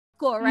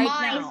score right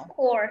My now?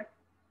 score.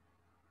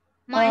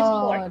 My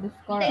score. The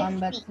score on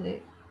 50.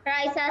 battery.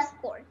 Raisa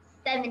score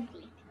 70.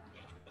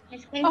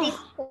 Miss Quincy's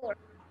score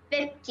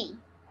 50.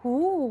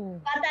 Oh.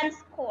 Fathan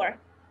score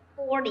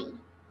 40.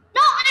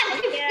 No,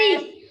 I'm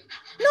 50.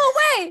 No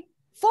way.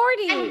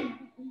 40.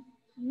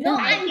 No,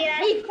 I'm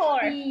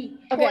score.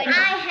 Okay.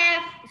 I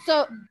have.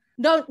 So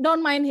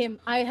don't mind him.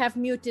 I have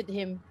muted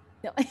him.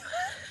 No.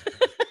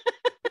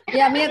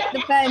 Yeah, mute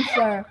the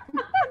fencer.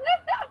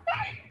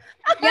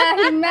 Yeah,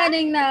 he's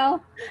madding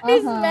now.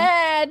 He's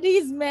mad.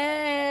 He's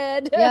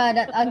mad. Yeah,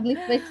 that ugly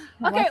face.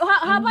 Okay, was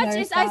how in much her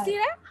is side.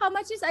 Aisira? How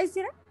much is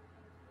Aisira?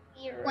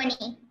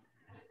 20.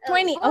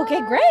 20. Okay,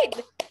 great.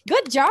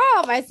 Good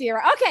job, Aisira.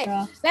 Okay,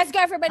 Yeah. let's go,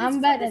 everybody. I'm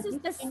So bad this at is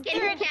the Can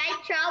third.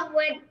 catch up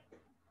with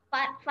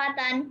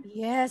Fathan.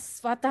 Yes,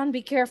 Fathan,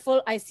 be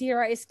careful.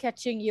 Aisira is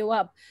catching you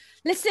up.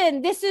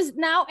 Listen, this is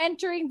now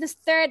entering the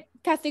third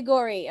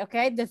category,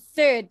 okay? The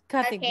third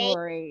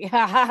category.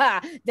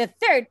 The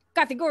third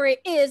category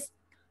is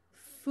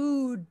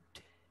food.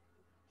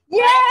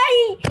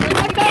 Yay!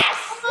 Yes!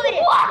 Food!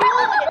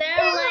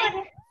 They're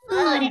like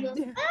food.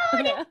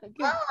 Okay.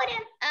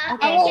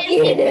 It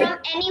can be from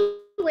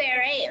anywhere,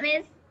 right,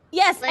 Miss?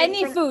 Yes, Like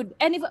any food.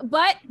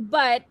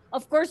 But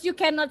of course you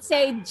cannot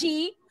say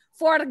G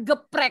for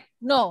geprek.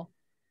 No.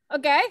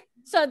 Okay?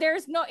 So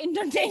there's no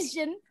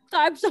Indonesian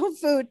types of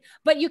food,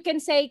 but you can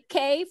say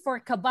K for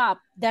kebab.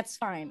 That's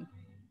fine.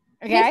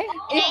 Okay?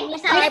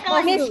 Miss, Type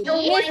of Miss, food.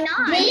 Why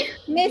not?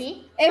 Miss,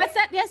 What's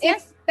that? Yes, if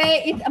yes.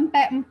 pay is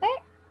empe.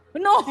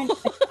 No.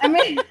 I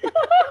mean,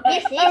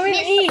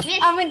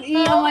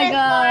 oh my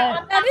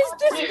god. That is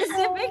too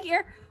specific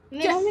here.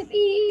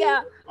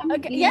 Yeah.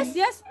 Okay. Yes,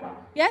 yes.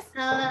 Yes.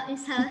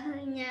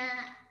 Misalnya,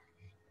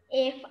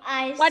 if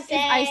I What say,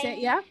 if I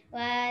say, yeah?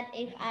 What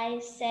if I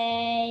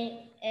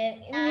say,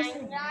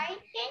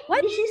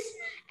 What? This is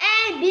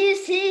A, B,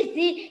 C, D,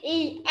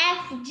 E,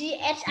 F,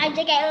 G, H, I,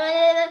 J, K.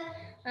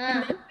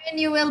 When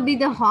you will be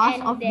the host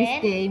And of this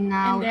then- game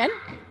now. And then?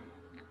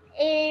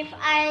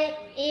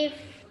 If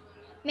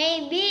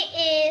maybe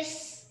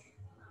is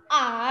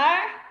R,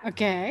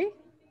 Okay.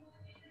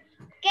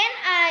 can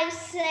I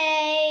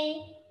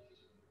say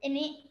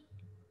ini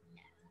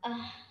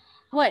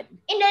What?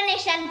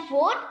 Indonesian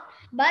food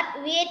but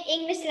with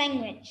English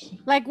language?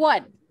 Like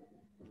what?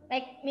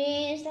 Like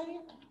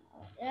misalnya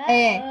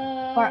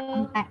For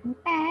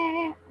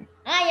empe.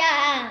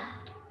 yeah.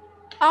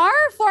 R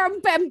for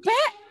pempe?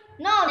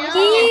 No, Miss.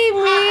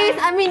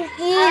 I mean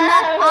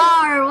not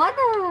R. What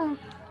the?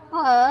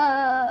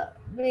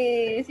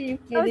 Miss, you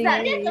kidding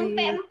that? me?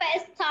 Empe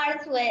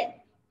starts with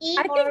E.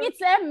 I think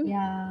it's M.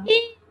 Yeah.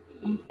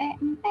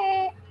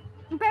 Empe.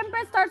 Pempe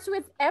starts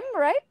with M,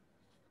 right?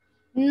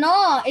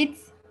 No,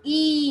 it's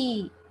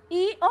E.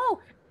 E. Oh,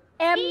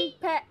 Empe.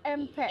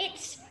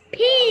 It's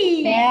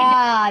P.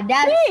 Yeah,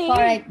 that's P.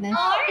 correct.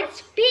 Or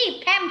it's P.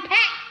 Pempe.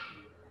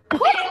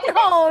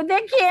 No,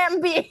 they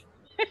can't be.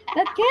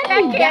 That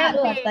can't be that, be.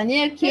 Fathan.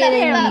 You're That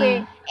kidding can't be.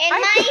 me. In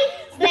my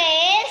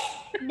place,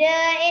 the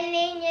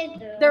ininya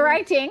tuh. The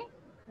writing.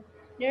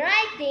 The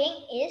writing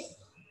is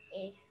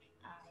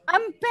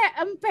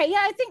Empe.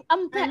 Yeah, I think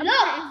empe.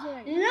 Look. Uh-huh.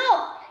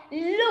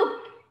 Look.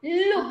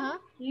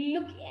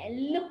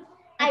 Okay.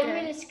 I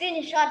will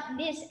screenshot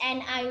this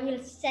and I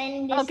will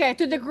send this. Okay,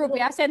 to the group.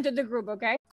 Yeah, send to the group. Okay.